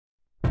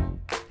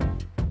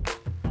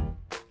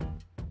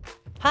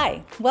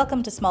Hi,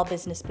 welcome to Small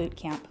Business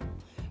Bootcamp.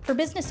 For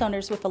business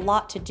owners with a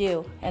lot to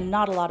do and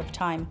not a lot of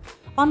time,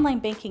 online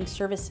banking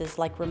services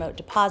like Remote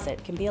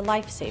Deposit can be a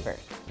lifesaver.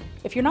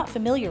 If you're not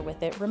familiar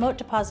with it, Remote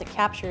Deposit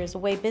Capture is a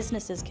way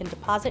businesses can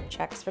deposit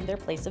checks from their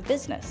place of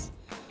business.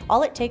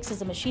 All it takes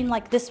is a machine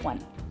like this one,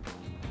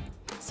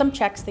 some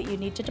checks that you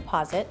need to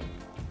deposit,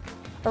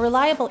 a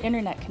reliable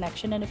internet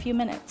connection in a few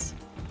minutes.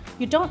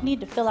 You don't need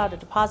to fill out a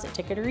deposit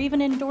ticket or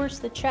even endorse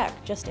the check.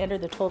 Just enter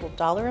the total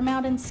dollar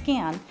amount and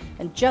scan,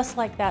 and just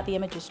like that, the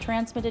image is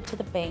transmitted to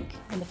the bank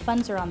and the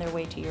funds are on their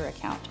way to your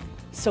account.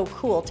 So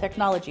cool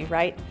technology,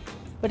 right?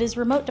 But is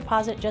Remote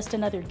Deposit just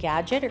another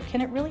gadget, or can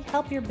it really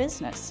help your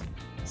business?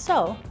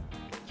 So,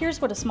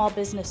 here's what a small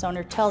business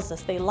owner tells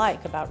us they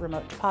like about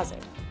Remote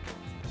Deposit.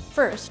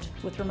 First,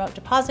 with Remote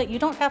Deposit, you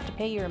don't have to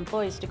pay your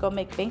employees to go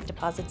make bank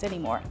deposits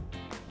anymore.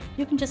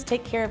 You can just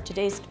take care of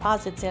today's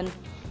deposits in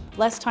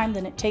less time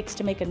than it takes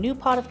to make a new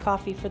pot of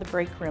coffee for the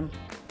break room.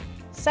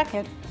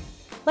 Second,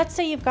 let's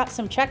say you've got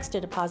some checks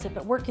to deposit,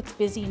 but work gets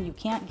busy and you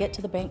can't get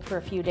to the bank for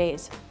a few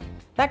days.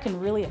 That can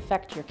really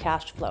affect your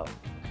cash flow.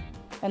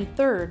 And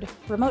third,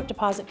 Remote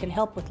Deposit can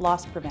help with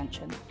loss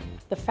prevention.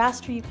 The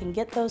faster you can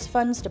get those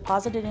funds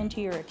deposited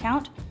into your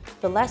account,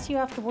 the less you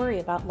have to worry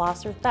about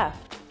loss or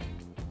theft.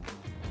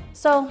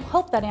 So,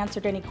 hope that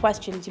answered any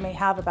questions you may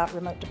have about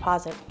Remote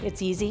Deposit.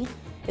 It's easy,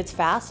 it's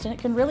fast, and it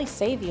can really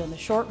save you in the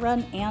short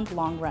run and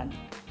long run.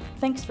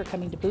 Thanks for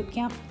coming to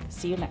Bootcamp.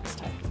 See you next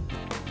time.